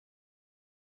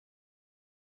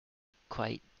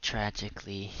Quite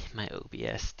tragically, my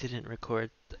OBS didn't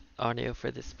record audio for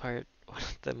this part. One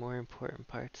of the more important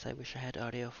parts I wish I had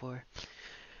audio for.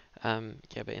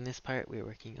 Yeah, but in this part we're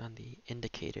working on the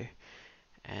indicator.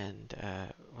 And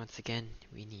once again,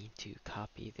 we need to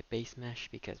copy the base mesh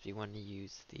because we want to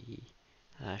use the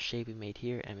shape we made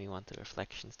here, and we want the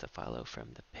reflections to follow from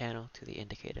the panel to the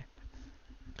indicator.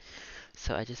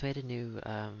 So I just made a new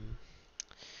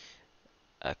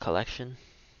collection,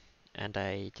 and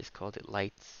I just called it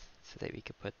lights so that we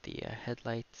could put the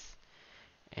headlights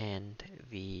and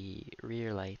the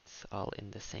rear lights all in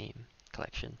the same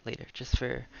collection later, just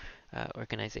for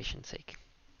organization's sake.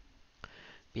 But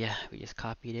yeah, we just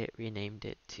copied it, renamed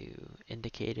it to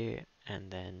indicator,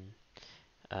 and then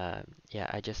yeah,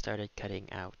 I just started cutting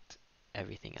out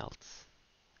everything else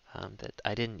that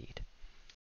I didn't need.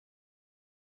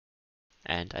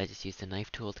 And I just used the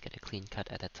knife tool to get a clean cut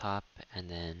at the top, and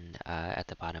then at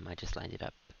the bottom I just lined it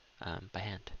up by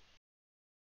hand.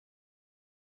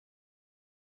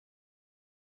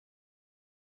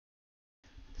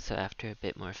 So after a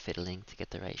bit more fiddling to get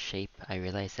the right shape, I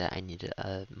realized that I needed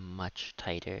a much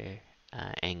tighter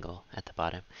angle at the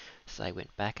bottom. So I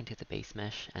went back into the base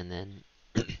mesh, and then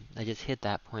I just hid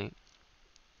that point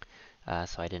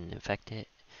so I didn't affect it.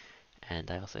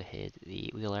 And I also hid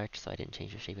the wheel arch so I didn't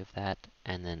change the shape of that.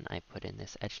 And then I put in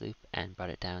this edge loop and brought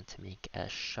it down to make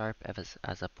as sharp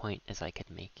as a point as I could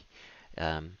make.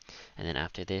 And then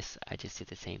after this, I just did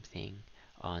the same thing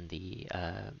on the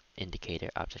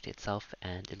indicator object itself,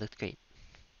 and it looked great.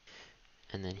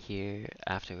 And then here,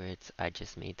 afterwards, I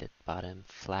just made the bottom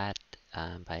flat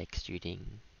by extruding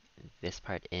this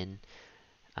part in,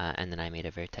 and then I made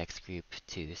a vertex group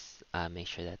to make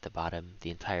sure that the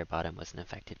entire bottom wasn't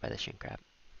affected by the shrink wrap.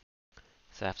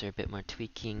 So after a bit more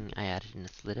tweaking, I added in a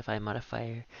solidify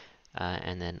modifier,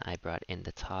 and then I brought in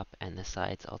the top and the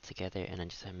sides all together, and I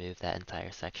just removed that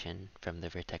entire section from the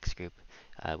vertex group,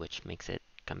 which makes it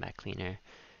come back cleaner.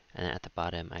 And then at the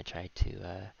bottom, I tried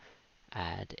to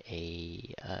add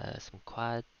some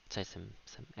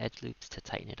edge loops to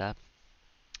tighten it up.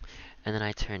 And then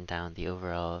I turned down the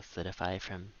overall solidify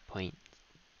from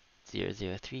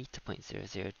 0.003 to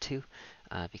 0.002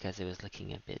 because it was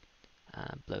looking a bit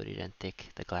bloated and thick,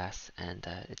 the glass, and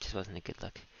it just wasn't a good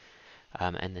look.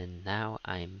 And then now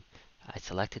I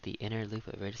selected the inner loop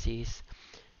of vertices,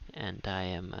 and I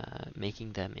am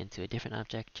making them into a different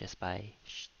object just by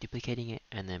duplicating it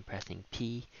and then pressing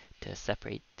P to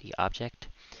separate the object.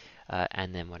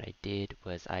 And then what I did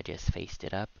was I just faced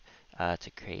it up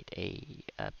to create a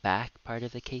back part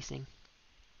of the casing.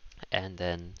 And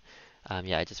then,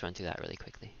 yeah, I just run through that really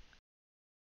quickly.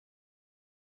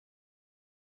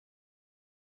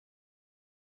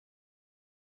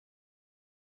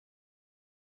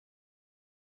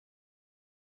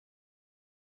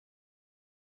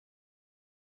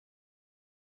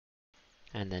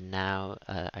 And then now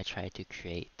I try to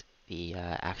create the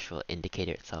actual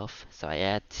indicator itself. So I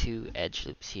add two edge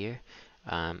loops here,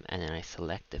 and then I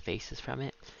select the faces from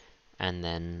it. And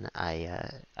then I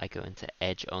go into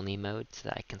edge only mode so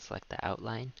that I can select the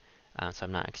outline. So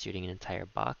I'm not extruding an entire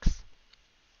box.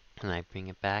 And I bring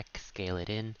it back, scale it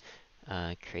in,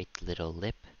 create the little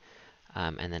lip.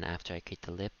 And then after I create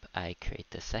the lip, I create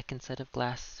the second set of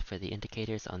glass for the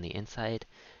indicators on the inside.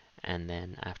 And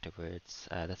then afterwards,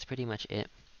 that's pretty much it.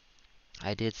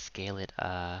 I did scale it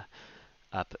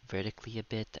up vertically a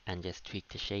bit and just tweak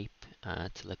the shape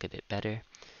to look a bit better.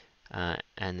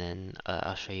 And then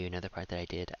I'll show you another part that I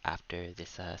did after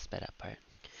this sped up part.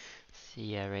 So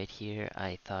yeah, right here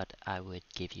I thought I would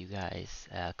give you guys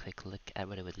a quick look at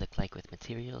what it would look like with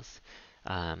materials,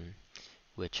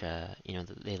 which you know,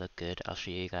 they look good. I'll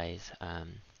show you guys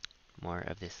more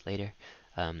of this later.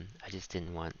 I just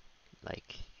didn't want,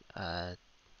 like,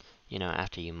 you know,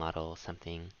 after you model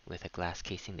something with a glass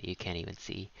casing that you can't even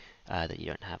see, that you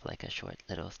don't have like a short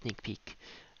little sneak peek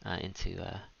into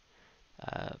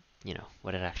uh, you know,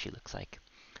 what it actually looks like.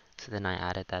 So then I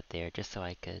added that there just so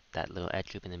I could, that little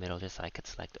edge loop in the middle, just so I could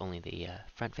select only the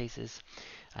front faces.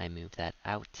 I moved that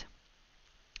out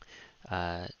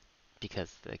uh,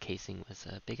 because the casing was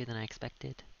bigger than I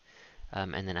expected.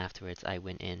 And then afterwards I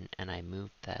went in and I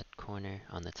moved that corner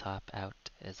on the top out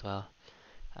as well.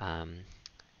 Um,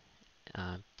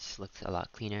 just looked a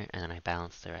lot cleaner, and then I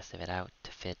balanced the rest of it out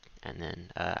to fit, and then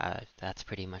that's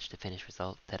pretty much the finished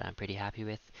result that I'm pretty happy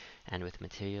with. And with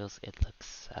materials, it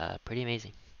looks pretty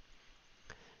amazing.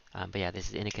 But yeah, this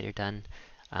is the indicator done.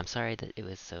 I'm sorry that it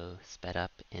was so sped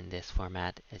up in this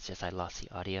format. It's just I lost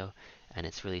the audio, and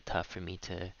it's really tough for me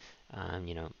to,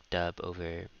 you know, dub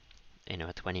over, you know,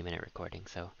 a 20-minute recording.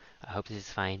 So I hope this is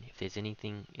fine. If there's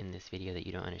anything in this video that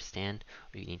you don't understand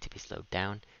or you need to be slowed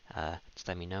down, just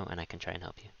let me know and I can try and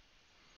help you.